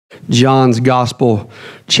John's Gospel,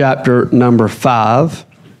 chapter number 5,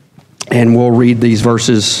 and we'll read these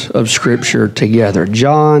verses of Scripture together.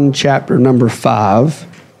 John, chapter number 5,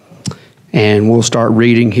 and we'll start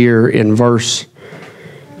reading here in verse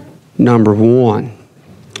number 1.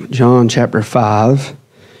 John, chapter 5,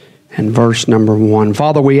 and verse number 1.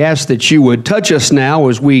 Father, we ask that you would touch us now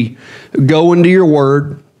as we go into your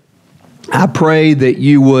word. I pray that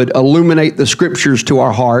you would illuminate the Scriptures to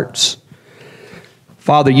our hearts.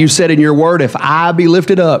 Father, you said in your word, if I be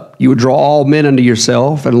lifted up, you would draw all men unto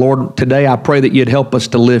yourself. And Lord, today I pray that you'd help us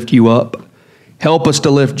to lift you up. Help us to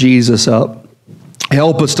lift Jesus up.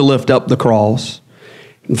 Help us to lift up the cross.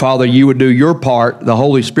 And Father, you would do your part. The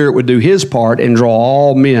Holy Spirit would do his part and draw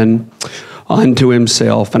all men unto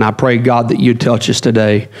himself. And I pray, God, that you'd touch us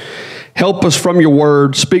today. Help us from your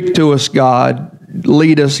word. Speak to us, God.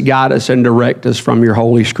 Lead us, guide us, and direct us from your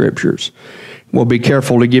holy Scriptures. We'll be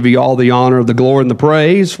careful to give you all the honor, the glory, and the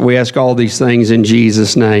praise. We ask all these things in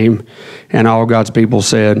Jesus' name. And all God's people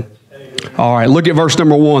said, amen. All right, look at verse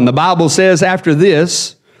number 1. The Bible says, after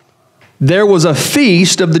this, there was a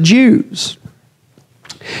feast of the Jews.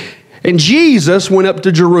 And Jesus went up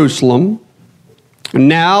to Jerusalem.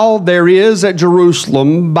 Now there is at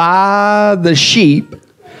Jerusalem by the sheep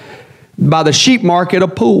market a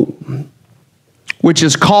pool, which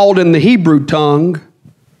is called in the Hebrew tongue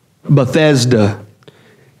Bethesda,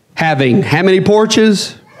 having how many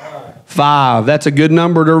porches? 5. That's a good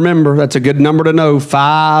number to remember. That's a good number to know.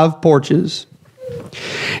 5 porches.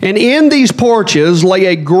 And in these porches lay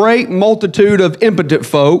a great multitude of impotent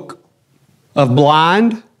folk, of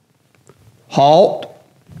blind, halt,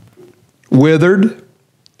 withered,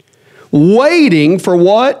 waiting for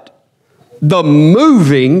what? The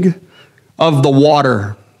moving of the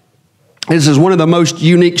water. This is one of the most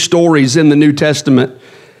unique stories in the New Testament.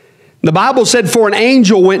 The Bible said, for an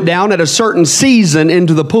angel went down at a certain season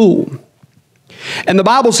into the pool. And the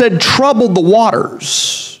Bible said, troubled the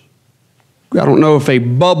waters. I don't know if they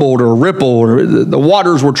bubbled or rippled, or the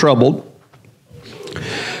waters were troubled.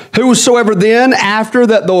 Whosoever then, after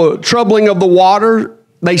that the troubling of the water,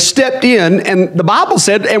 they stepped in, and the Bible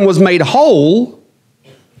said, and was made whole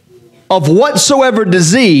of whatsoever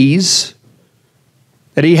disease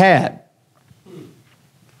that he had.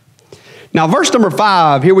 Now, verse number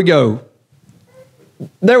 5, here we go.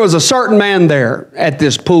 There was a certain man there at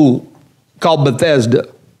this pool called Bethesda,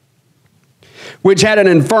 which had an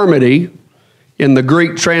infirmity. In the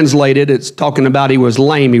Greek translated, it's talking about he was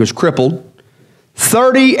lame, he was crippled.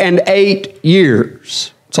 38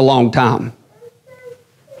 years. It's a long time.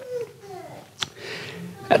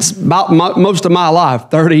 That's about most of my life,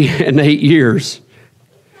 38 years.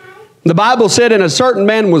 The Bible said, and a certain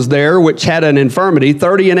man was there which had an infirmity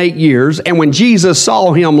 38 years, and when Jesus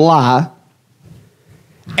saw him lie,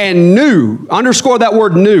 and knew, underscore that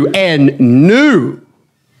word knew, and knew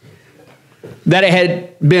that it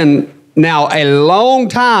had been now a long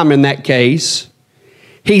time in that case,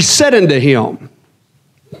 he said unto him,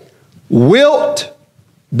 wilt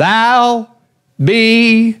thou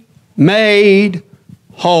be made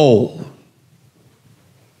whole?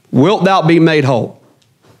 Wilt thou be made whole?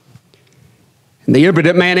 And the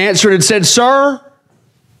impotent man answered and said, Sir,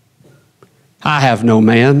 I have no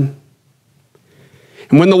man.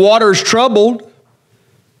 And when the water is troubled,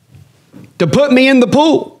 to put me in the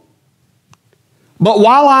pool. But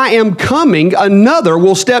while I am coming, another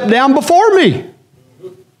will step down before me.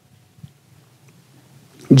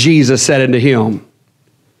 Jesus said unto him,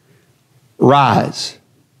 Rise,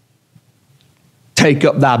 take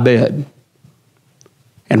up thy bed,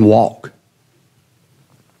 and walk.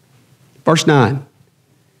 Verse 9.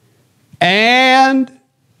 And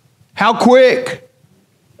how quick?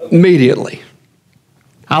 Immediately.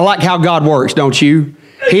 I like how God works, don't you?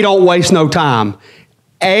 He don't waste no time.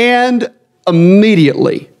 And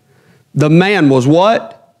immediately, the man was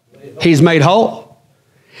what? He's made whole.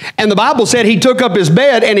 And the Bible said he took up his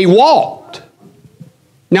bed and he walked.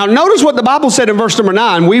 Now notice what the Bible said in verse number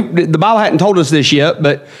 9. The Bible hadn't told us this yet,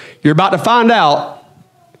 but you're about to find out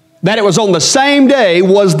that it was on the same day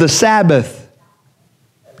was the Sabbath.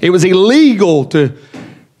 It was illegal to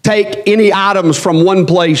take any items from one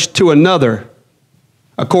place to another,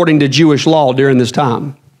 according to Jewish law during this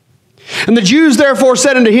time. And the Jews therefore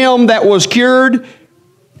said unto him that was cured,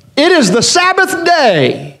 It is the Sabbath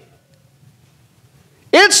day.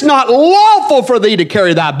 It's not lawful for thee to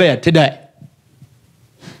carry thy bed today.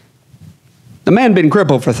 The man been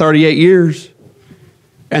crippled for 38 years,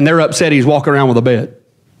 and they're upset he's walking around with a bed.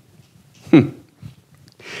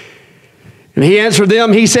 And he answered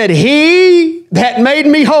them, he said, He that made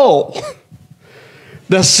me whole,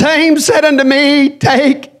 the same said unto me,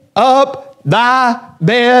 Take up thy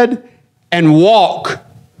bed, and walk.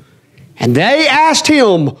 And they asked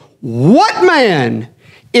him, What man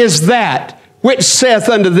is that which saith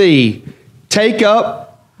unto thee, Take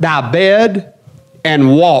up thy bed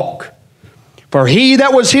and walk? For he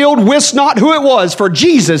that was healed wist not who it was, for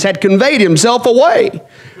Jesus had conveyed himself away.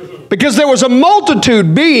 Because there was a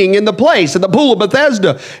multitude being in the place at the Pool of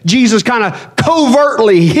Bethesda. Jesus kind of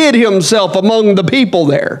covertly hid himself among the people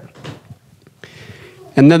there.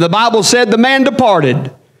 And then the Bible said the man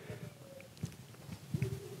departed.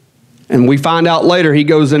 And we find out later he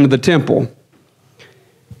goes into the temple.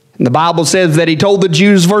 And the Bible says that he told the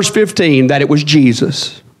Jews, verse 15, that it was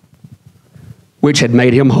Jesus which had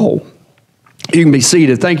made him whole. You can be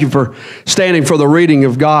seated. Thank you for standing for the reading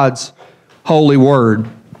of God's holy word.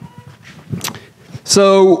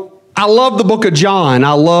 So I love the book of John.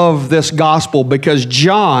 I love this gospel because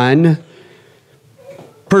John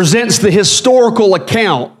presents the historical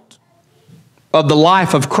account of the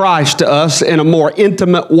life of Christ to us in a more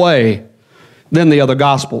intimate way than the other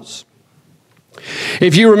gospels.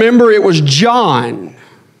 If you remember, it was John.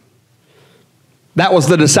 That was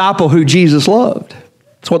the disciple who Jesus loved.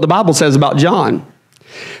 That's what the Bible says about John.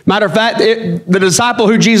 Matter of fact, the disciple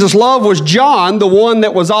who Jesus loved was John, the one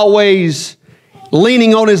that was always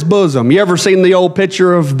leaning on his bosom. You ever seen the old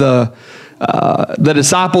picture of the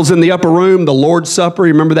disciples in the upper room, the Lord's Supper?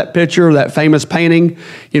 You remember that picture, that famous painting?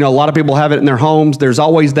 You know, a lot of people have it in their homes. There's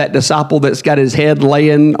always that disciple that's got his head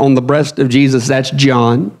laying on the breast of Jesus. That's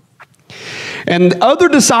John. And other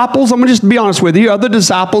disciples, I'm going to just be honest with you, other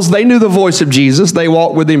disciples, they knew the voice of Jesus. They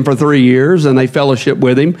walked with him for 3 years and they fellowshiped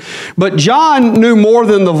with him. But John knew more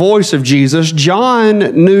than the voice of Jesus. John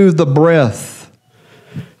knew the breath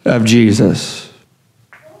of Jesus.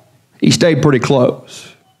 He stayed pretty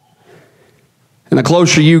close. And the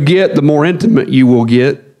closer you get, the more intimate you will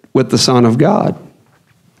get with the Son of God.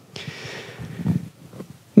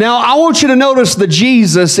 Now, I want you to notice the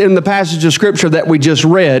Jesus in the passage of Scripture that we just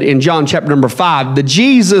read in John chapter number 5. The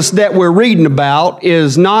Jesus that we're reading about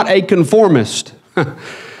is not a conformist.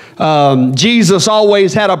 Jesus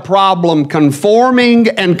always had a problem conforming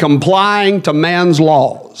and complying to man's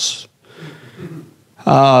laws.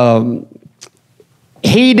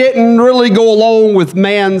 He didn't really go along with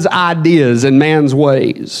man's ideas and man's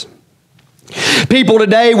ways. People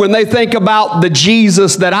today, when they think about the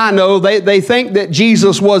Jesus that I know, they think that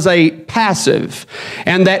Jesus was a passive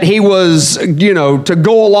and that he was, to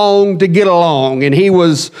go along to get along, and he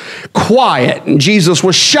was quiet and Jesus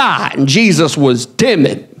was shy and Jesus was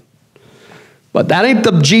timid. But that ain't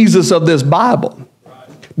the Jesus of this Bible.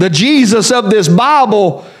 The Jesus of this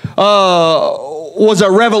Bible was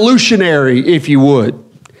a revolutionary, if you would.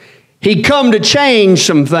 He come to change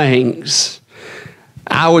some things.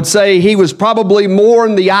 I would say he was probably more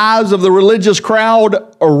in the eyes of the religious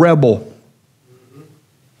crowd a rebel.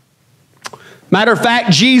 Matter of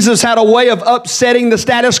fact, Jesus had a way of upsetting the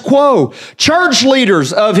status quo. Church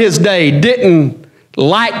leaders of his day didn't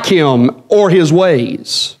like him or his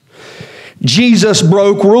ways. Jesus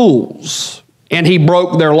broke rules and he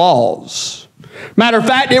broke their laws. Matter of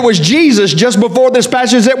fact, it was Jesus just before this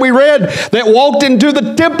passage that we read that walked into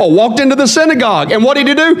the temple, walked into the synagogue. And what did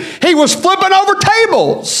he do? He was flipping over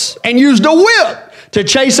tables and used a whip to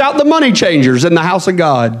chase out the money changers in the house of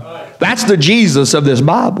God. That's the Jesus of this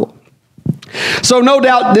Bible. So no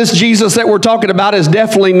doubt this Jesus that we're talking about is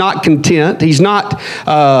definitely not content. He's not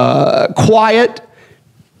quiet.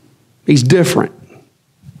 He's different.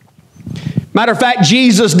 Matter of fact,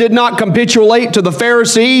 Jesus did not capitulate to the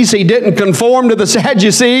Pharisees. He didn't conform to the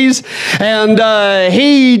Sadducees. And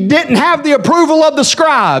he didn't have the approval of the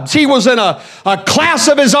scribes. He was in a class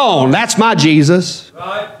of his own. That's my Jesus.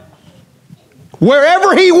 Right.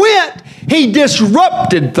 Wherever he went, he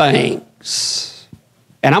disrupted things.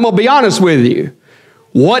 And I'm going to be honest with you.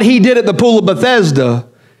 What he did at the Pool of Bethesda,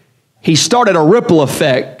 he started a ripple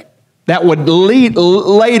effect that would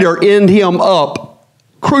later end him up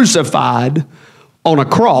crucified on a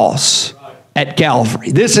cross at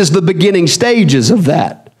Calvary. This is the beginning stages of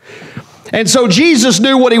that. And so Jesus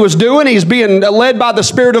knew what he was doing. He's being led by the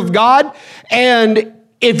Spirit of God. And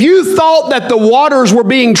if you thought that the waters were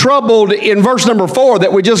being troubled in verse number 4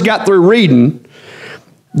 that we just got through reading,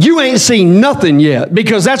 you ain't seen nothing yet,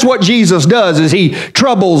 because that's what Jesus does, is he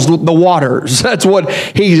troubles the waters. That's what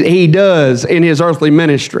he does in his earthly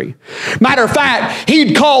ministry. Matter of fact,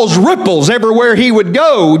 he'd cause ripples everywhere he would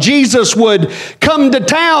go. Jesus would come to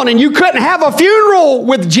town and you couldn't have a funeral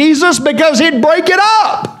with Jesus because he'd break it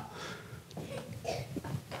up.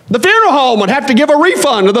 The funeral home would have to give a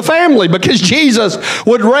refund to the family because Jesus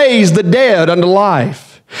would raise the dead unto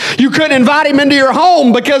life. You couldn't invite him into your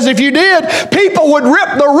home because if you did, people would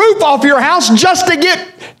rip the roof off your house just to get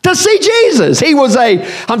to see Jesus.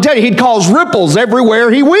 I'm telling you, he'd cause ripples everywhere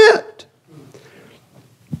he went.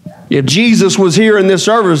 If Jesus was here in this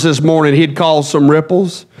service this morning, he'd cause some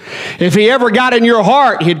ripples. If he ever got in your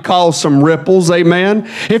heart, he'd cause some ripples, amen.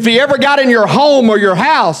 If he ever got in your home or your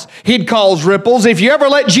house, he'd cause ripples. If you ever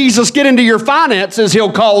let Jesus get into your finances,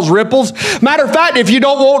 he'll cause ripples. Matter of fact, if you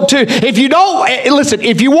want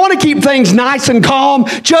to keep things nice and calm,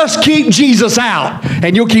 just keep Jesus out,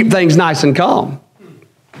 and you'll keep things nice and calm.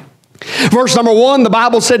 Verse number 1, the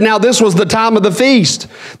Bible said, now this was the time of the feast.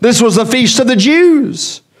 This was the feast of the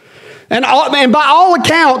Jews. And by all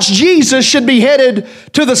accounts, Jesus should be headed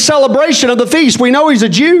to the celebration of the feast. We know he's a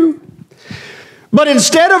Jew. But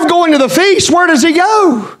instead of going to the feast, where does he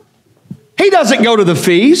go? He doesn't go to the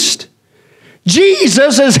feast.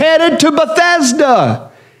 Jesus is headed to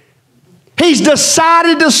Bethesda. He's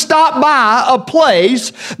decided to stop by a place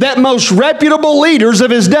that most reputable leaders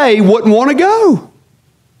of his day wouldn't want to go.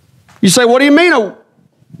 You say, what do you mean a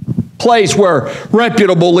place where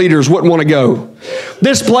reputable leaders wouldn't want to go?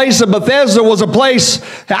 This place of Bethesda was a place,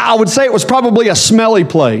 I would say it was probably a smelly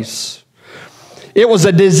place. It was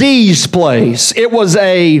a diseased place. It was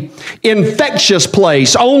a infectious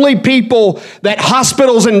place. Only people that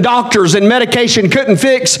hospitals and doctors and medication couldn't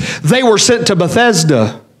fix, they were sent to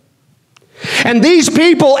Bethesda. And these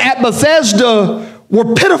people at Bethesda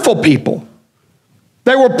were pitiful people.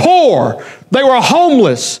 They were poor. They were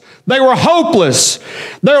homeless. They were hopeless.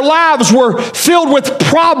 Their lives were filled with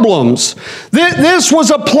problems. This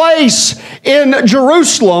was a place in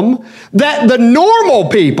Jerusalem that the normal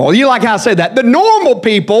people, you like how I say that, the normal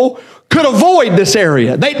people could avoid this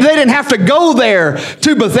area. They didn't have to go there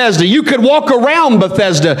to Bethesda. You could walk around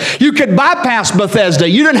Bethesda. You could bypass Bethesda.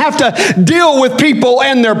 You didn't have to deal with people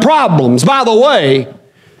and their problems. By the way,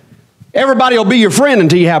 everybody will be your friend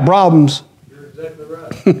until you have problems. You're exactly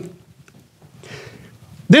right.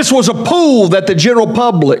 This was a pool that the general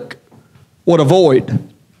public would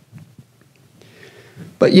avoid.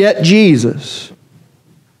 But yet Jesus,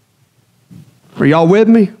 are y'all with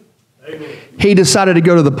me? Amen. He decided to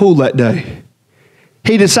go to the pool that day.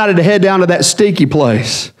 He decided to head down to that stinky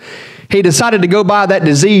place. He decided to go by that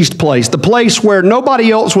diseased place, the place where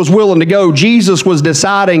nobody else was willing to go. Jesus was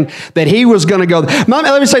deciding that he was going to go.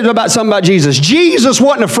 Let me say something about Jesus. Jesus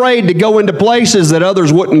wasn't afraid to go into places that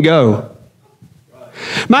others wouldn't go.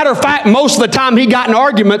 Matter of fact, most of the time he got in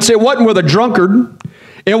arguments, it wasn't with a drunkard.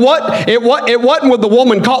 It wasn't with the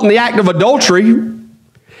woman caught in the act of adultery.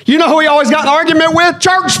 You know who he always got in an argument with?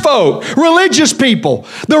 Church folk, religious people.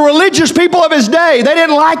 The religious people of his day, they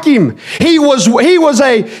didn't like him. He was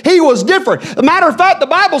different. Matter of fact, the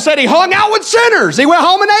Bible said he hung out with sinners. He went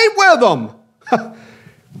home and ate with them.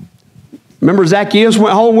 Remember Zacchaeus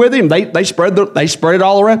went home with him? They spread it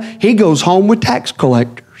all around. He goes home with tax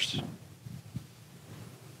collectors.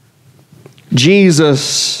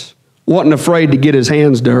 Jesus wasn't afraid to get his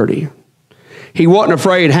hands dirty. He wasn't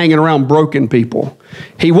afraid hanging around broken people.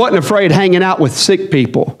 He wasn't afraid hanging out with sick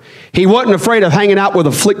people. He wasn't afraid of hanging out with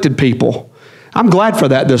afflicted people. I'm glad for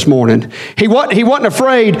that this morning. He wasn't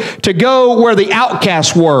afraid to go where the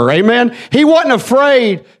outcasts were. Amen. He wasn't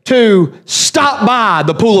afraid to stop by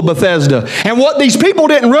the Pool of Bethesda. And what these people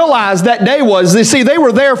didn't realize that day was, they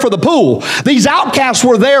were there for the pool. These outcasts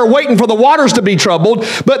were there waiting for the waters to be troubled,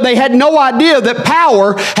 but they had no idea that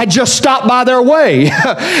power had just stopped by their way.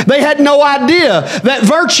 They had no idea that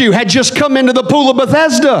virtue had just come into the Pool of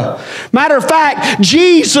Bethesda. Matter of fact,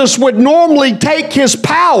 Jesus would normally take his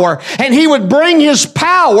power and he would bring his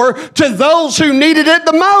power to those who needed it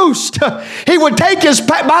the most. He would take his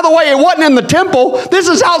power. By the way, it wasn't in the temple. This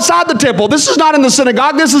is outside the temple. This is not in the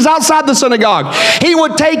synagogue. This is outside the synagogue. He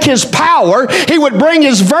would take his power. He would bring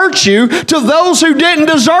his virtue to those who didn't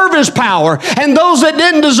deserve his power and those that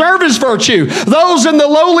didn't deserve his virtue, those in the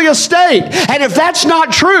lowly estate. And if that's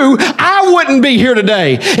not true, I wouldn't be here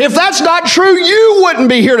today. If that's not true, you wouldn't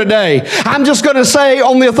be here today. I'm just going to say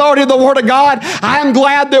on the authority of the Word of God, I'm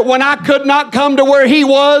glad that when I could not come to where he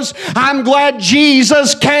was, I'm glad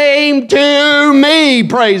Jesus came to me.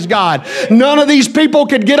 Praise God. None of these people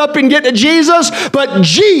could get up and get to Jesus, but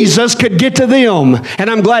Jesus could get to them. And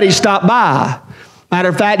I'm glad he stopped by. Matter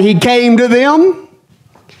of fact, he came to them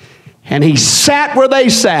and he sat where they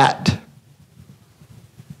sat.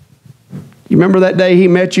 You remember that day he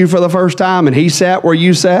met you for the first time and he sat where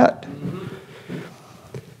you sat?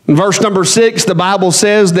 In verse number 6, the Bible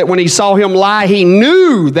says that when he saw him lie, he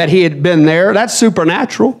knew that he had been there. That's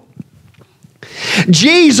supernatural.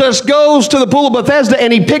 Jesus goes to the Pool of Bethesda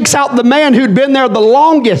and he picks out the man who'd been there the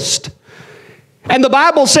longest. And the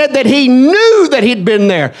Bible said that he knew that he'd been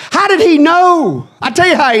there. How did he know? I tell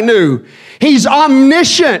you how he knew. He's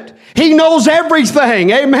omniscient. He knows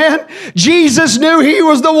everything. Amen. Jesus knew he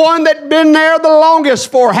was the one that'd been there the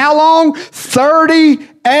longest for how long?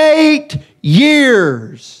 38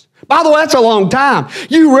 years. By the way, that's a long time.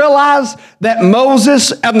 You realize that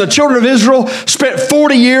Moses and the children of Israel spent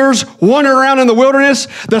 40 years wandering around in the wilderness,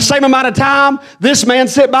 the same amount of time this man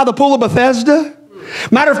sat by the Pool of Bethesda?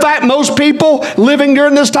 Matter of fact, most people living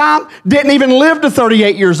during this time didn't even live to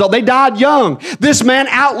 38 years old. They died young. This man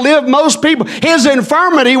outlived most people. His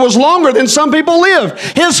infirmity was longer than some people live.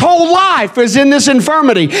 His whole life was in this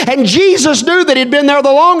infirmity. And Jesus knew that he'd been there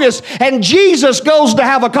the longest. And Jesus goes to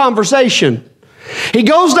have a conversation. He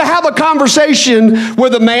goes to have a conversation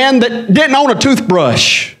with a man that didn't own a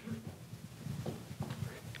toothbrush.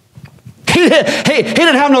 He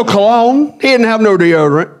didn't have no cologne. He didn't have no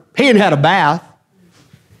deodorant. He hadn't had a bath.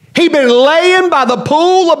 He'd been laying by the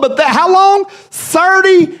pool of Bethesda. How long?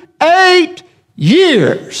 38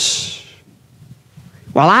 years.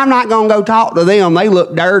 Well, I'm not going to go talk to them. They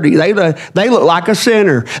look dirty. They look like a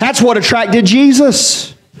sinner. That's what attracted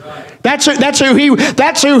Jesus. That's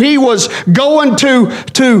who he was going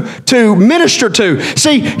to minister to.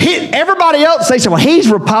 See, everybody else, they say, well,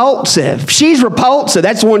 he's repulsive. She's repulsive.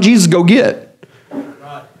 That's the one Jesus go get.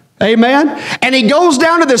 Amen. And he goes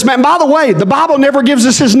down to this man. By the way, the Bible never gives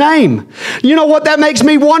us his name. You know what that makes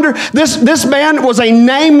me wonder? This man was a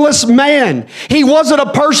nameless man. He wasn't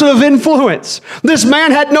a person of influence. This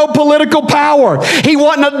man had no political power. He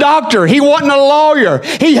wasn't a doctor. He wasn't a lawyer.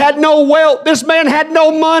 He had no wealth. This man had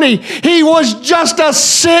no money. He was just a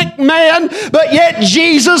sick man, but yet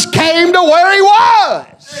Jesus came to where he was.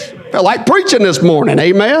 Felt like preaching this morning,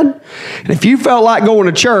 amen? And if you felt like going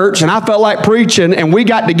to church and I felt like preaching and we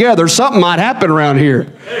got together, something might happen around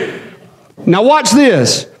here. Now watch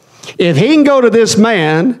this. If he can go to this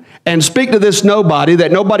man and speak to this nobody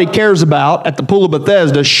that nobody cares about at the Pool of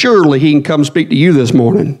Bethesda, surely he can come speak to you this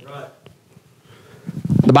morning.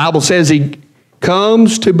 The Bible says he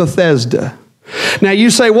comes to Bethesda. Now you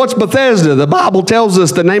say, what's Bethesda? The Bible tells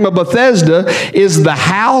us the name of Bethesda is the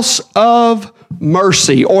house of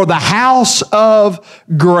mercy, or the house of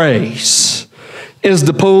grace, is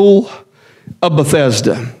the Pool of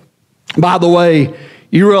Bethesda. By the way,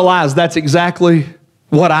 you realize that's exactly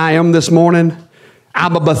what I am this morning.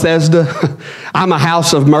 I'm a Bethesda. I'm a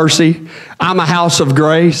house of mercy. I'm a house of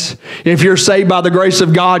grace. If you're saved by the grace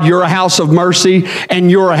of God, you're a house of mercy and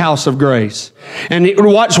you're a house of grace. And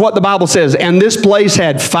watch what the Bible says. And this place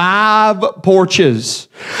had 5 porches.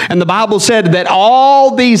 And the Bible said that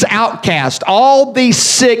all these outcasts, all these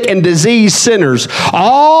sick and diseased sinners,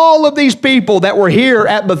 all of these people that were here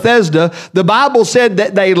at Bethesda, the Bible said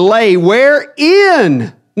that they lay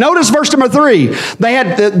wherein? Notice verse number 3.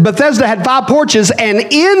 Bethesda had 5 porches, and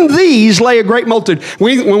in these lay a great multitude.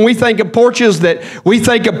 When we think of porches, we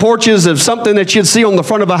think of porches of something that you'd see on the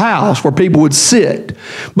front of a house where people would sit.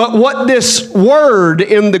 But what this word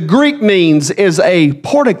in the Greek means is a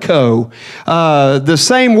portico. The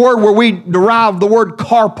same word where we derive the word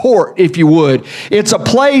carport, if you would. It's a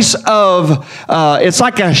place of, it's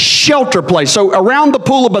like a shelter place. So around the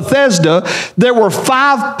Pool of Bethesda, there were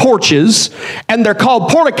 5 porches, and they're called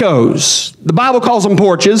porticos. The Bible calls them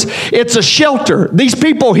porches. It's a shelter. These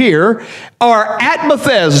people here are at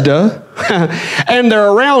Bethesda, and they're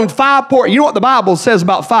around 5 porches. You know what the Bible says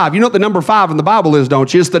about 5? You know what the number 5 in the Bible is,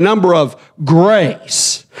 don't you? It's the number of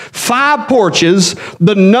grace. 5 porches,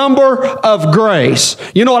 the number of grace.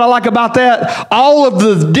 You know what I like about that? All of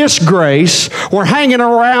the disgrace were hanging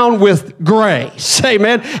around with grace.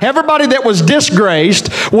 Amen. Everybody that was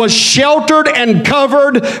disgraced was sheltered and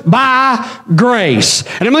covered by grace.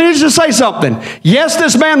 And let me just say something. Yes,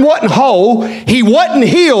 this man wasn't whole. He wasn't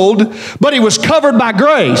healed, but he was covered by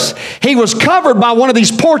grace. He was covered by one of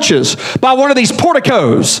these porches, by one of these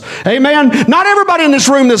porticos. Amen. Not everybody in this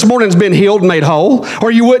room this morning has been healed and made whole, or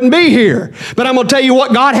you wouldn't be here. But I'm going to tell you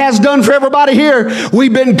what God has done for everybody here.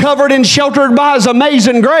 We've been covered and sheltered by His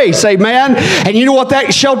amazing grace. Amen. And you know what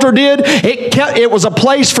that shelter did? It was a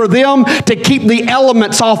place for them to keep the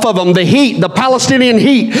elements off of them, the heat, the Palestinian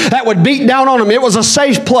heat that would beat down on them. It was a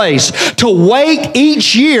safe place to wait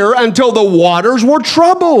each year until the waters were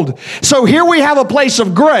troubled. So here we have a place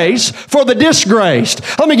of grace for the disgraced.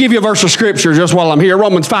 Let me give you a verse of scripture just while I'm here.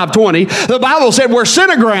 Romans 5:20. The Bible said, where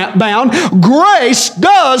sin abound, grace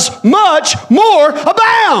does much more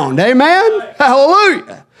abound. Amen.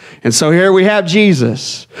 Hallelujah. And so here we have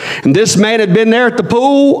Jesus. And this man had been there at the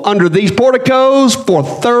pool under these porticos for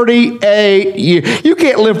 38 years. You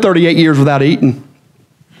can't live 38 years without eating.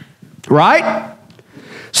 Right?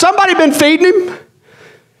 Somebody been feeding him?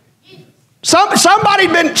 Somebody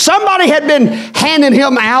had been handing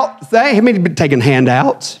him out. He'd been taking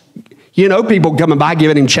handouts. You know, people coming by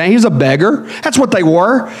giving him change. He's a beggar. That's what they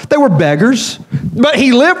were. They were beggars. But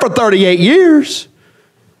he lived for 38 years.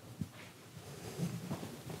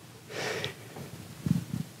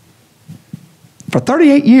 For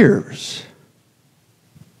 38 years,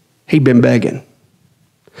 he'd been begging.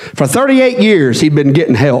 For 38 years, he'd been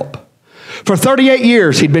getting help. For 38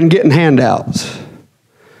 years, he'd been getting handouts.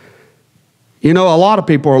 You know, a lot of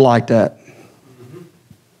people are like that.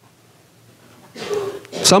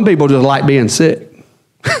 Some people just like being sick.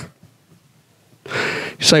 You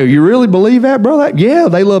say, you really believe that, brother? Yeah,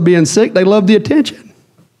 they love being sick. They love the attention.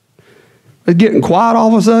 It's getting quiet all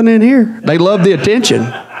of a sudden in here. They love the attention.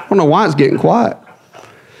 I don't know why it's getting quiet.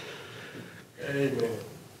 Amen.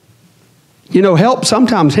 You know, help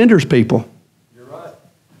sometimes hinders people. You're right.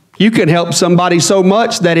 You can help somebody so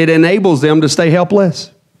much that it enables them to stay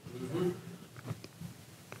helpless.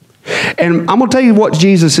 And I'm going to tell you what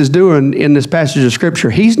Jesus is doing in this passage of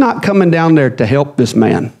Scripture. He's not coming down there to help this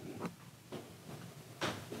man.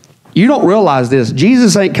 You don't realize this.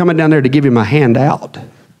 Jesus ain't coming down there to give him a handout.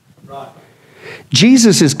 Right.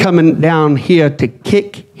 Jesus is coming down here to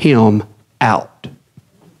kick him out.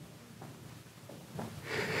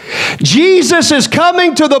 Jesus is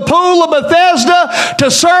coming to the Pool of Bethesda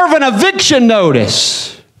to serve an eviction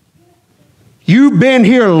notice. You've been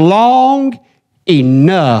here long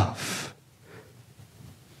enough.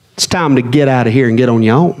 It's time to get out of here and get on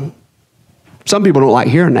your own. Some people don't like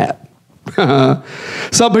hearing that.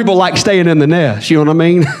 Some people like staying in the nest, you know what I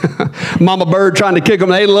mean? Mama bird trying to kick them,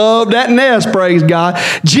 they love that nest, praise God.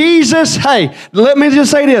 Jesus, hey, let me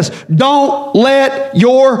just say this. Don't let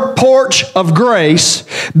your porch of grace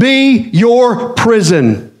be your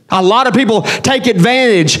prison. A lot of people take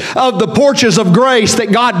advantage of the porches of grace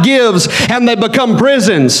that God gives and they become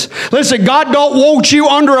prisons. Listen, God don't want you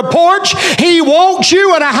under a porch. He wants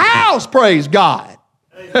you in a house, praise God.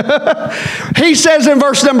 He says in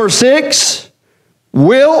verse number 6,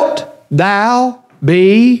 wilt thou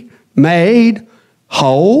be made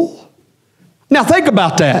whole? Now think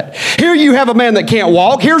about that. Here you have a man that can't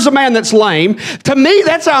walk. Here's a man that's lame. To me,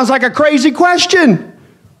 that sounds like a crazy question.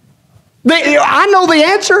 I know the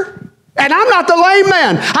answer. And I'm not the lame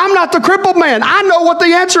man. I'm not the crippled man. I know what the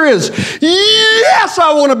answer is. Yes,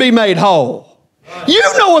 I want to be made whole. You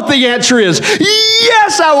know what the answer is.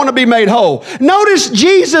 Yes, I want to be made whole. Notice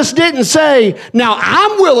Jesus didn't say, now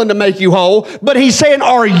I'm willing to make you whole, but he's saying,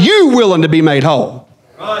 are you willing to be made whole?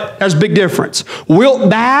 Right. There's a big difference.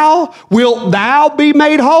 Wilt thou be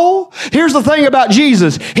made whole? Here's the thing about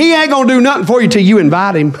Jesus. He ain't going to do nothing for you till you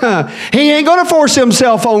invite him. He ain't going to force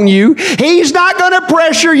himself on you. He's not going to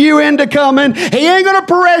pressure you into coming. He ain't going to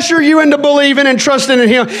pressure you into believing and trusting in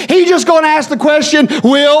him. He's just going to ask the question,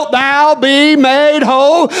 wilt thou be made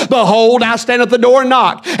whole? Behold, I stand at the door and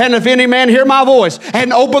knock. And if any man hear my voice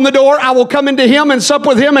and open the door, I will come into him and sup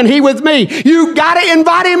with him and he with me. You got to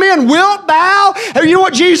invite him in. Wilt thou? You know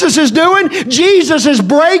what Jesus is doing? Jesus is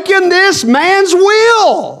breaking this man's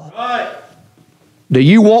will. Right. Do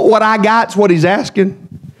you want what I got? It's what he's asking.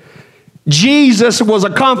 Jesus was a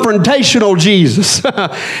confrontational Jesus.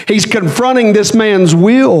 He's confronting this man's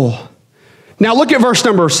will. Now look at verse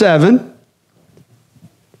number 7.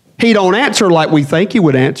 He don't answer like we think he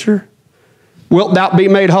would answer. Wilt thou be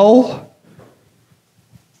made whole?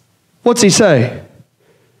 What's he say?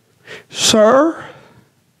 Sir,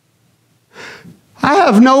 I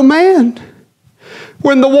have no man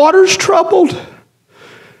when the water's troubled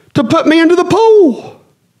to put me into the pool.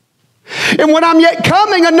 And when I'm yet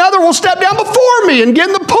coming, another will step down before me and get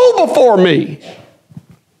in the pool before me.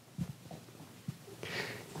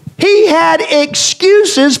 He had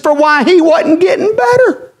excuses for why he wasn't getting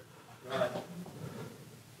better.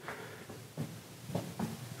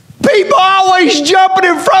 People always jumping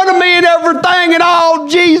in front of me and everything and all,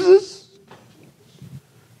 Jesus.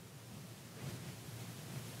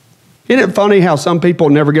 Isn't it funny how some people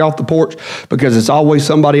never get off the porch because it's always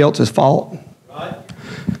somebody else's fault? Right.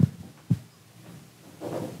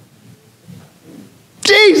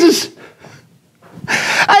 Jesus,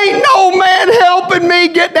 ain't no man helping me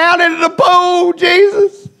get down into the pool,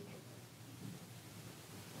 Jesus.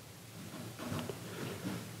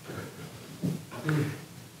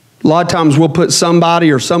 A lot of times we'll put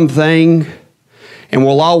somebody or something and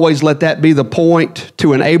we'll always let that be the point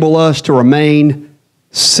to enable us to remain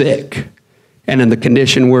sick and in the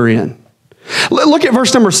condition we're in. Look at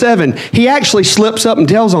verse number 7. He actually slips up and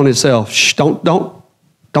tells on himself. Shh, don't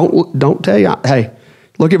tell you. Hey,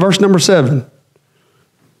 look at verse number 7.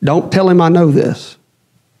 Don't tell him I know this.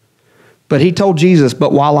 But he told Jesus,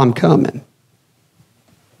 but while I'm coming.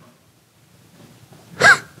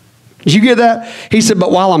 Did you get that? He said,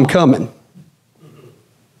 but while I'm coming.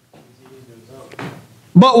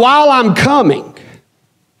 But while I'm coming.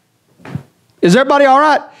 Is everybody all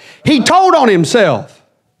right? He told on himself.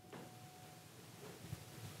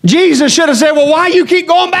 Jesus should have said, well, why you keep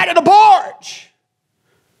going back to the porch?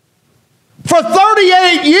 For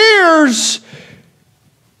 38 years,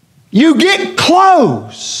 you get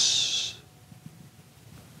close.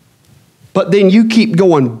 But then you keep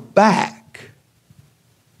going back.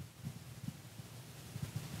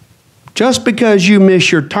 Just because you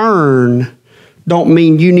miss your turn don't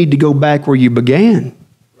mean you need to go back where you began.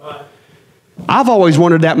 Right. I've always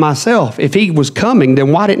wondered that myself. If he was coming,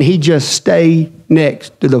 then why didn't he just stay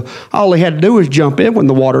next to the... All he had to do was jump in when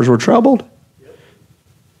the waters were troubled. Yep.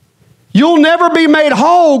 You'll never be made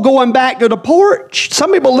whole going back to the porch.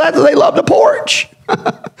 Some people, they love the porch.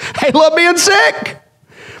 They love being sick.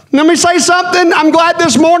 Let me say something. I'm glad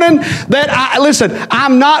this morning that listen,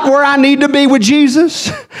 I'm not where I need to be with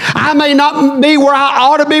Jesus. I may not be where I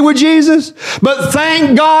ought to be with Jesus, but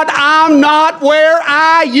thank God I'm not where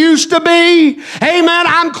I used to be. Amen.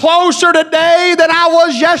 I'm closer today than I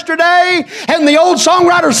was yesterday. And the old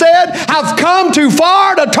songwriter said, I've come too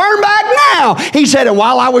far to turn back now. He said, and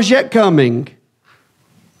while I was yet coming.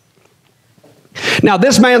 Now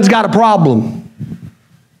this man's got a problem.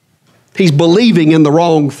 He's believing in the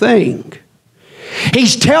wrong thing.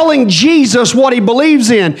 He's telling Jesus what he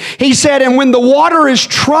believes in. He said, and when the water is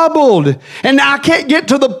troubled, and I can't get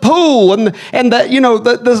to the pool, and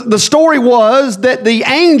the story was that the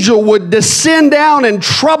angel would descend down and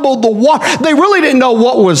trouble the water. They really didn't know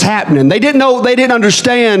what was happening. They didn't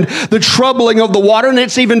understand the troubling of the water, and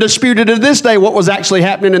it's even disputed to this day what was actually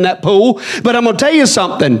happening in that pool. But I'm going to tell you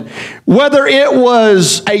something. Whether it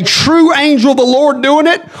was a true angel of the Lord doing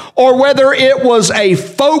it, or whether it was a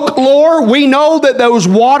folklore, we know that those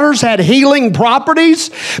waters had healing properties.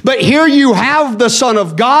 But here you have the Son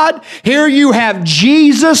of God. Here you have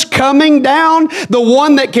Jesus coming down, the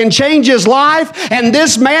one that can change his life. And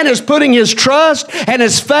this man is putting his trust and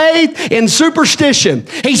his faith in superstition.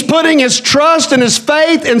 He's putting his trust and his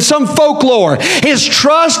faith in some folklore. His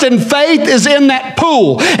trust and faith is in that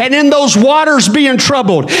pool and in those waters being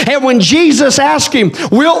troubled. And when Jesus asked him,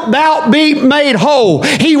 wilt thou be made whole?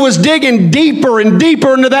 He was digging deeper and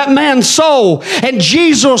deeper into that man's soul. And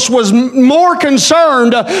Jesus was more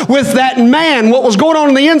concerned with that man, what was going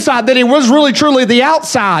on the inside, than he was really truly the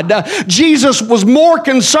outside. Jesus was more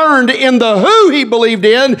concerned in the who he believed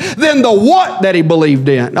in than the what that he believed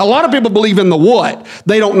in. A lot of people believe in the what.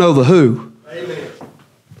 They don't know the who. Amen.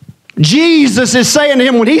 Jesus is saying to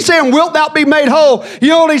him, when he's saying, wilt thou be made whole? You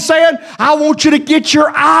know what he's saying? I want you to get your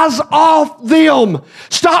eyes off them.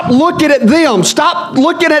 Stop looking at them. Stop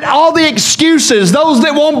looking at all the excuses. Those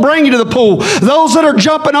that won't bring you to the pool. Those that are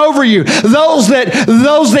jumping over you. Those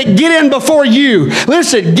that get in before you.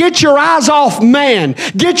 Listen, get your eyes off man.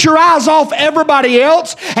 Get your eyes off everybody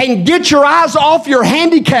else. And get your eyes off your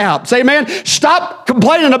handicaps. Amen. Stop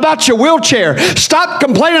complaining about your wheelchair. Stop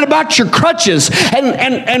complaining about your crutches.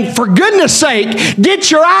 And for goodness sake, get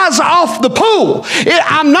your eyes off the pool.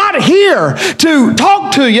 I'm not here to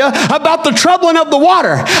talk to you about the troubling of the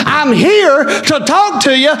water. I'm here to talk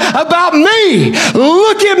to you about me.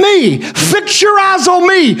 Look at me. Fix your eyes on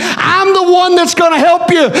me. I'm the one that's going to help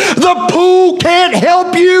you. The pool can't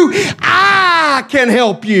help you. I can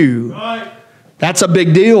help you. That's a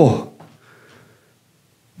big deal.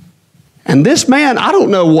 And this man, I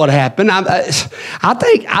don't know what happened.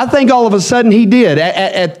 I think all of a sudden he did.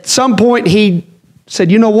 At some point he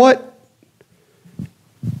said, you know what?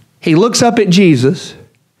 He looks up at Jesus.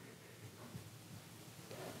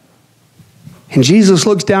 And Jesus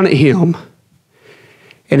looks down at him.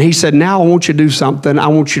 And he said, now I want you to do something. I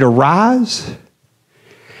want you to rise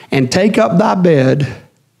and take up thy bed.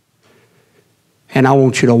 And I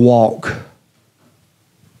want you to walk.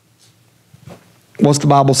 What's the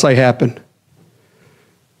Bible say happened?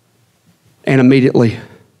 And immediately,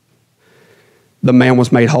 the man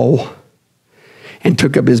was made whole and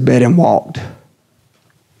took up his bed and walked.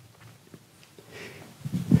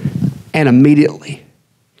 And immediately,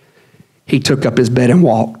 he took up his bed and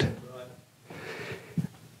walked.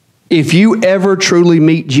 If you ever truly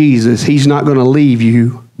meet Jesus, he's not going to leave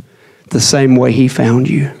you the same way he found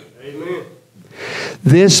you.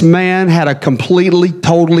 This man had a completely,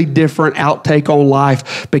 totally different outtake on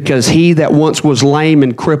life because he that once was lame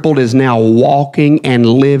and crippled is now walking and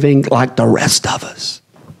living like the rest of us.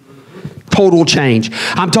 Total change.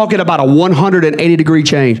 I'm talking about a 180-degree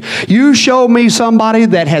change. You show me somebody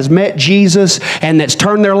that has met Jesus and that's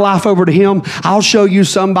turned their life over to Him, I'll show you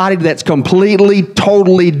somebody that's completely,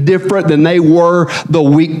 totally different than they were the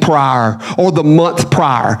week prior or the month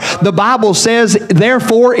prior. The Bible says,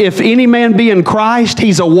 therefore, if any man be in Christ,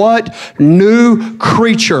 he's a what? New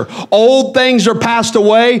creature. Old things are passed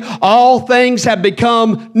away. All things have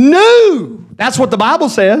become new. That's what the Bible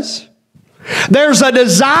says. There's a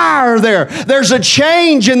desire there. There's a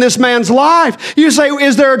change in this man's life. You say,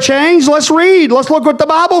 is there a change? Let's read. Let's look what the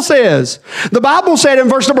Bible says. The Bible said in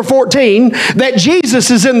verse number 14 that Jesus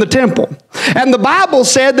is in the temple. And the Bible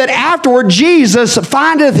said that afterward Jesus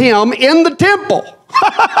findeth him in the temple.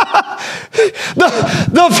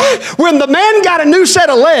 When the man got a new set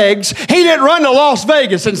of legs, he didn't run to Las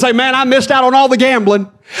Vegas and say, man, I missed out on all the gambling.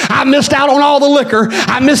 I missed out on all the liquor.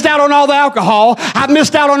 I missed out on all the alcohol. I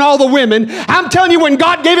missed out on all the women. I'm telling you, when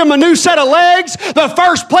God gave him a new set of legs, the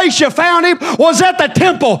first place you found him was at the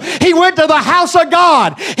temple. He went to the house of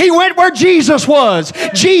God. He went where Jesus was.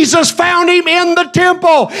 Jesus found him in the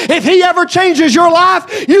temple. If He ever changes your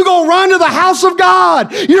life, you're going to run to the house of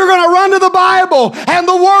God. You're going to run to the Bible and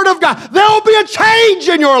the Word of God. There will be a change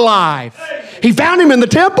in your life. He found him in the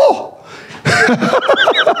temple.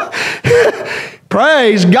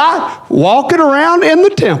 Praise God. Walking around in the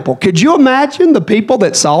temple. Could you imagine the people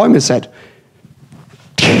that saw him and said,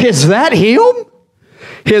 is that him?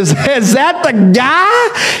 Is that the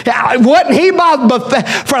guy? Wasn't he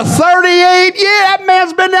for 38 years? That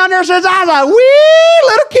man's been down there since I was a wee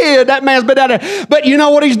little kid. That man's been down there. But you know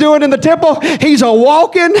what he's doing in the temple? He's a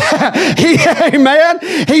walking. Amen.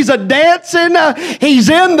 He's a dancing. He's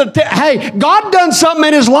in the hey, God done something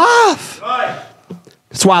in his life. Right.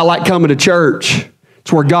 That's why I like coming to church.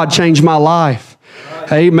 It's where God changed my life.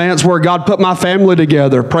 Amen. It's where God put my family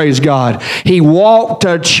together. Praise God. He walked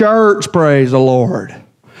to church. Praise the Lord.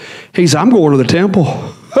 He said, I'm going to the temple.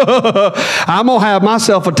 I'm going to have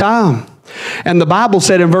myself a time. And the Bible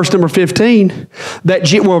said in verse number 15,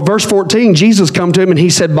 verse 14, Jesus come to him and he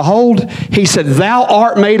said, behold, he said, thou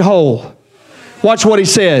art made whole. Watch what he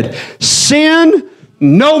said. Sin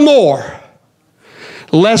no more,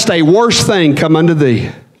 lest a worse thing come unto thee.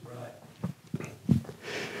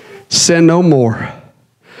 Sin no more.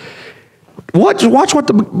 Watch what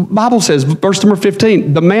the Bible says. Verse number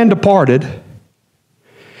 15. The man departed,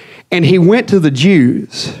 and he went to the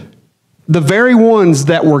Jews, the very ones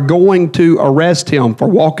that were going to arrest him for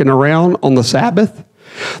walking around on the Sabbath,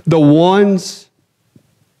 the ones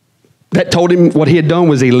that told him what he had done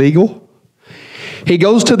was illegal. He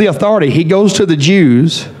goes to the authority. He goes to the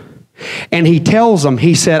Jews, and he tells them,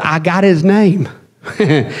 he said, I got his name.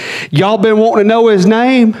 Y'all been wanting to know his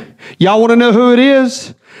name? Y'all want to know who it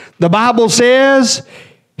is? The Bible says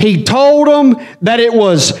he told them that it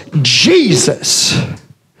was Jesus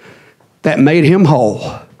that made him whole.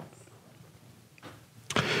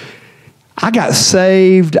 I got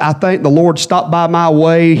saved. I think the Lord stopped by my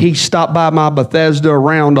way. He stopped by my Bethesda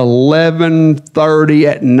around 11:30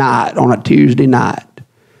 at night on a Tuesday night.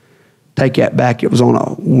 Take that back. It was on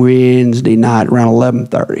a Wednesday night around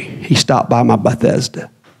 11:30. He stopped by my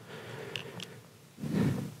Bethesda.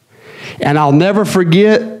 And I'll never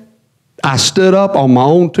forget, I stood up on my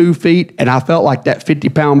own 2 feet and I felt like that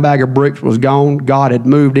 50-pound bag of bricks was gone. God had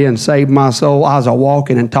moved in, saved my soul. I was a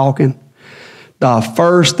walking and talking. The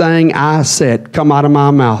first thing I said come out of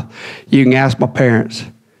my mouth, you can ask my parents.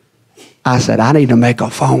 I said, I need to make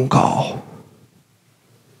a phone call.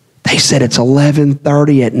 They said it's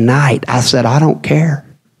 11:30 at night. I said, I don't care.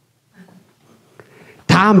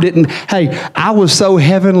 Time didn't, I was so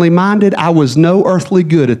heavenly minded, I was no earthly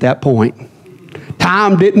good at that point.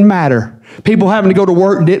 Time didn't matter. People having to go to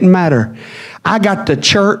work didn't matter. I got the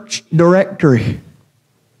church directory,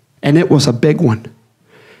 and it was a big one.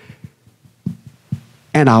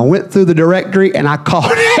 And I went through the directory and I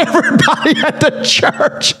called everybody at the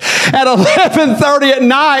church at 11:30 at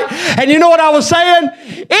night. And you know what I was saying?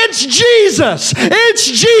 It's Jesus.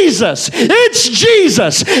 It's Jesus. It's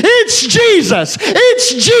Jesus. It's Jesus.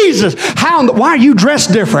 It's Jesus. Why are you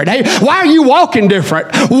dressed different? Hey, why are you walking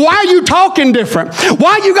different? Why are you talking different?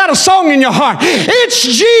 Why you got a song in your heart? It's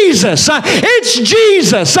Jesus. It's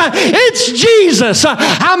Jesus. It's Jesus.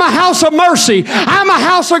 I'm a house of mercy. I'm a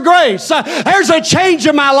house of grace. There's a change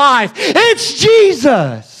in my life. It's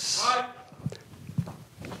Jesus.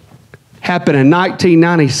 Happened in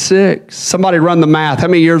 1996. Somebody run the math. How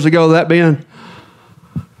many years ago that been?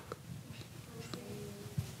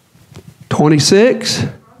 26?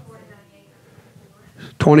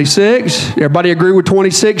 26? Everybody agree with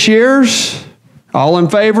 26 years? All in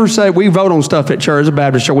favor say, we vote on stuff at church, a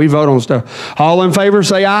Baptist church. We vote on stuff. All in favor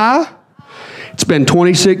say aye. It's been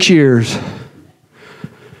 26 years.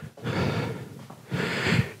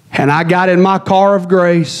 And I got in my car of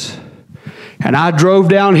grace, and I drove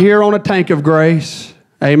down here on a tank of grace.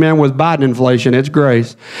 Amen. With Biden inflation, it's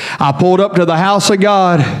grace. I pulled up to the house of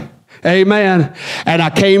God. Amen. And I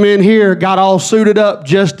came in here, got all suited up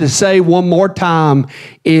just to say one more time,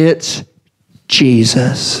 it's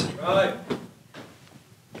Jesus. Right.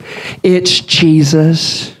 It's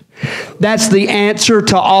Jesus. That's the answer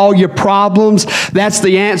to all your problems. That's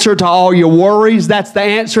the answer to all your worries. That's the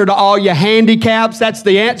answer to all your handicaps. That's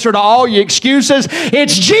the answer to all your excuses.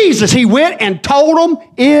 It's Jesus. He went and told them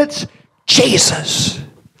it's Jesus.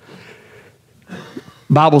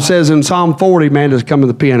 Bible says in Psalm 40, man, just come to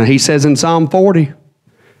the piano. He says in Psalm 40,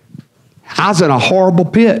 I was in a horrible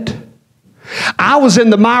pit. I was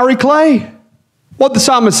in the miry clay. What'd the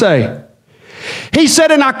psalmist say? He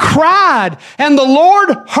said, and I cried, and the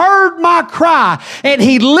Lord heard my cry, and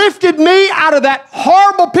He lifted me out of that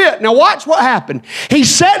horrible pit. Now watch what happened. He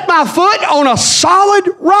set my foot on a solid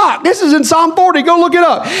rock. This is in Psalm 40. Go look it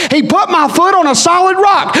up. He put my foot on a solid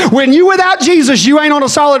rock. When you without Jesus, you ain't on a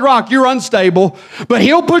solid rock. You're unstable. But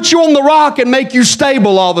He'll put you on the rock and make you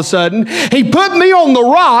stable all of a sudden. He put me on the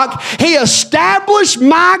rock. He established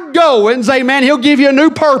my goings. Amen. He'll give you a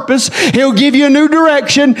new purpose. He'll give you a new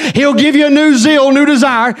direction. He'll give you a new zeal, new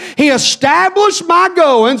desire. He established my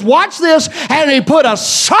goings, watch this, and He put a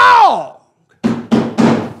song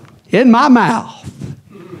in my mouth.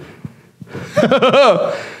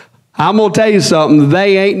 I'm going to tell you something.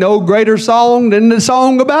 They ain't no greater song than the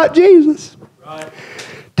song about Jesus. Right.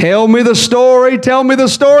 Tell me the story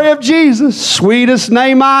of Jesus. Sweetest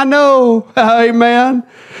name I know. Amen.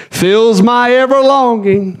 Fills my ever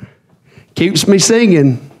longing. Keeps me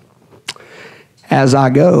singing as I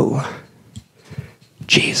go.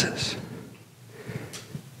 Jesus.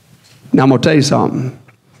 Now I'm going to tell you something.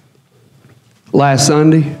 Last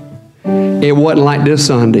Sunday, it wasn't like this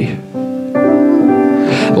Sunday.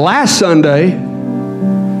 Last Sunday,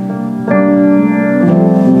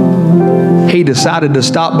 he decided to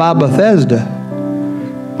stop by Bethesda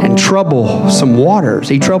and trouble some waters.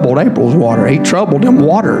 He troubled April's water. He troubled them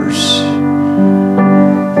waters.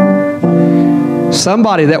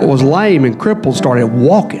 Somebody that was lame and crippled started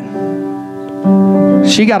walking.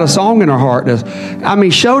 She got a song in her heart.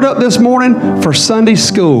 Showed up this morning for Sunday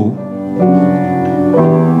school.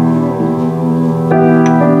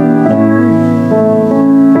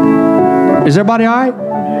 Is everybody all right?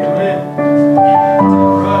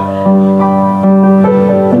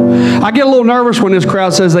 I get a little nervous when this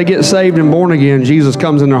crowd says they get saved and born again. Jesus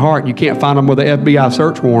comes in their heart and you can't find them with an FBI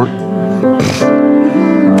search warrant.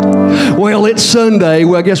 Well, it's Sunday.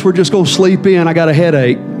 Well, I guess we're just going to sleep in. I got a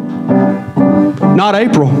headache. Not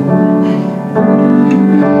April.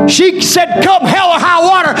 She said, come hell or high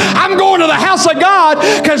water, I'm going to the house of God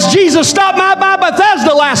because Jesus stopped by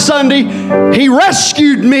Bethesda last Sunday. He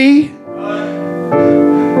rescued me.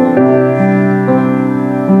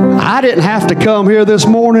 I didn't have to come here this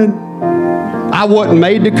morning. I wasn't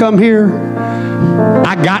made to come here.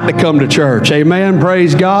 I got to come to church. Amen.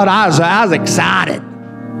 Praise God. I was excited.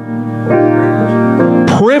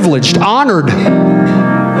 Privileged, honored.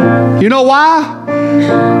 You know why?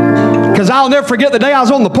 Because I'll never forget the day I was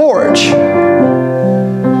on the porch.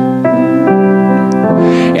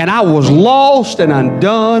 And I was lost and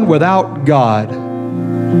undone without God.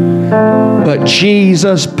 But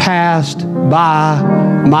Jesus passed by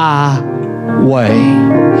my way.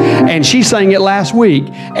 And she sang it last week.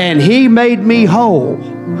 And He made me whole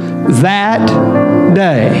that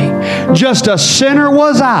day. Just a sinner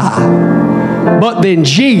was I. But then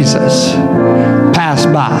Jesus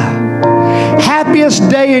passed by. Happiest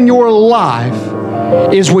day in your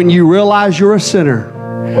life is when you realize you're a sinner,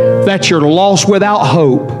 that you're lost without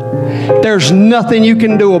hope. There's nothing you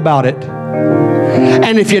can do about it.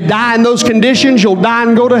 And if you die in those conditions, you'll die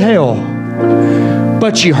and go to hell.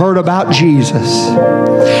 But you heard about Jesus,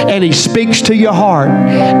 and He speaks to your heart,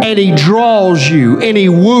 and He draws you, and He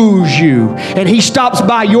woos you, and He stops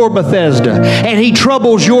by your Bethesda, and He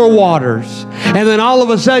troubles your waters. And then all of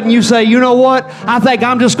a sudden you say, you know what? I think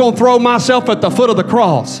I'm just going to throw myself at the foot of the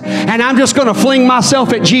cross, and I'm just going to fling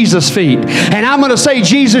myself at Jesus' feet. And I'm going to say,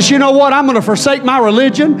 Jesus, you know what? I'm going to forsake my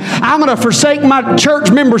religion. I'm going to forsake my church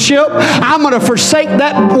membership. I'm going to forsake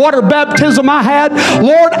that water baptism I had.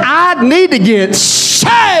 Lord, I need to get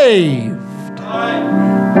saved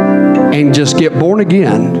and just get born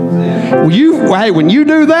again. When you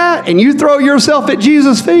do that and you throw yourself at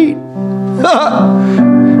Jesus' feet,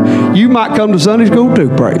 you might come to Sunday school too,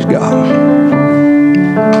 praise God.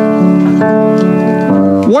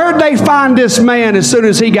 Where'd they find this man as soon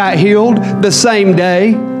as he got healed? The same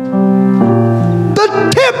day.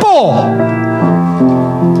 the temple.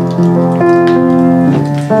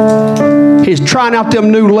 He's trying out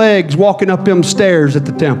them new legs, walking up them stairs at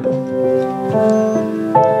the temple.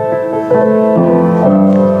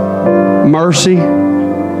 Mercy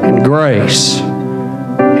and grace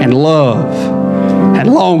and love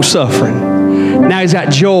and long-suffering. Now he's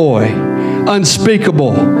got joy,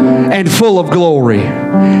 unspeakable and full of glory.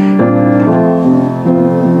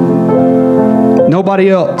 Nobody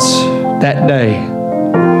else that day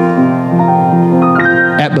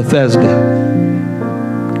at Bethesda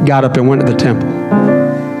got up and went to the temple.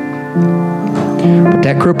 But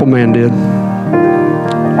that crippled man did.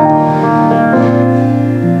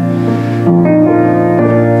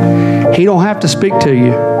 He don't have to speak to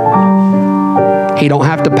you. He don't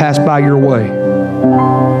have to pass by your way.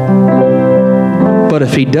 But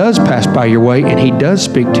if he does pass by your way and he does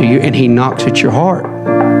speak to you and he knocks at your heart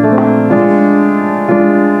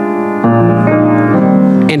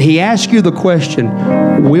and he asks you the question,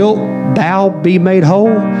 "Wilt thou be made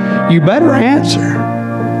whole?" You better answer.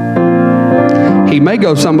 He may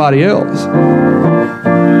go somebody else.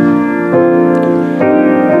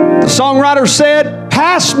 The songwriter said,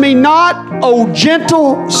 "Pass me not, O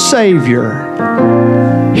gentle Savior.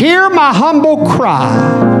 Hear my humble cry.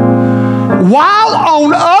 While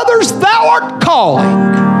on others thou art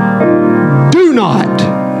calling, do not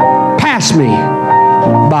pass me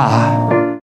by."